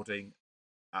recording,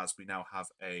 as we now have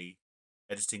a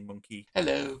editing monkey.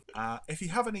 Hello. If you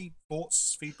have any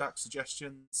thoughts, feedback,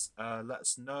 suggestions, let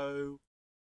us know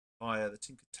via the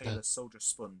Tinker Tailor Soldier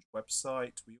Sponge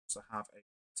website. We also have a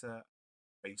Twitter,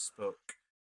 Facebook,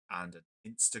 and an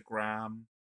Instagram,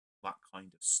 that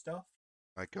kind of stuff.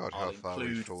 My God, how far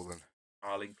we've fallen.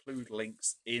 I'll include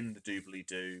links in the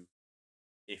doobly-doo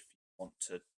if you want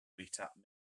to tweet at me.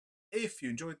 If you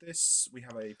enjoyed this, we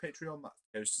have a Patreon that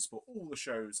goes to support all the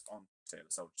shows on Tailor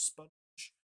Soldier Sponge.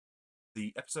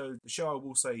 The show I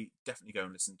will say definitely go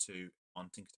and listen to on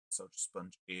Tinker Tailor Soldier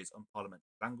Sponge is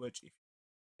Unparliamentary Language. If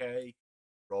you're okay,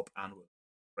 Rob and Will do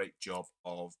a great job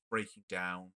of breaking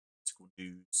down political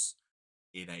news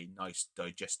in a nice,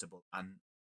 digestible, and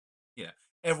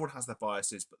everyone has their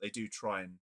biases, but they do try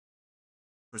and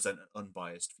present an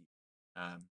unbiased view.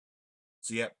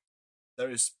 So yeah, there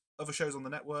is other shows on the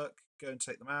network. Go and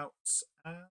take them out.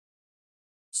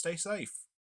 Stay safe.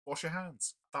 Wash your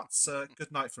hands. That's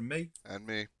good night from me. And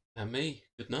me. And me.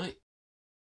 Good night.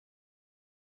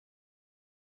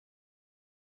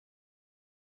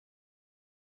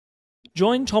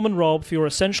 Join Tom and Rob for your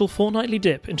essential fortnightly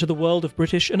dip into the world of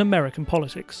British and American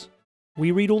politics.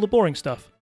 We read all the boring stuff,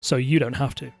 so you don't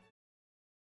have to.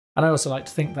 And I also like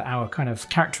to think that our kind of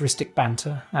characteristic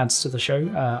banter adds to the show.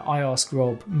 I ask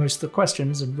Rob most of the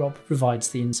questions, and Rob provides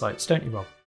the insights, don't you, Rob?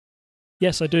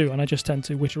 Yes, I do, and I just tend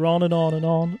to witter on and on and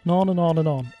on and on and on and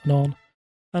on and on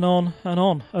and on and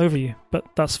on over you. But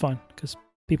that's fine, because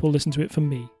people listen to it for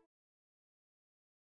me.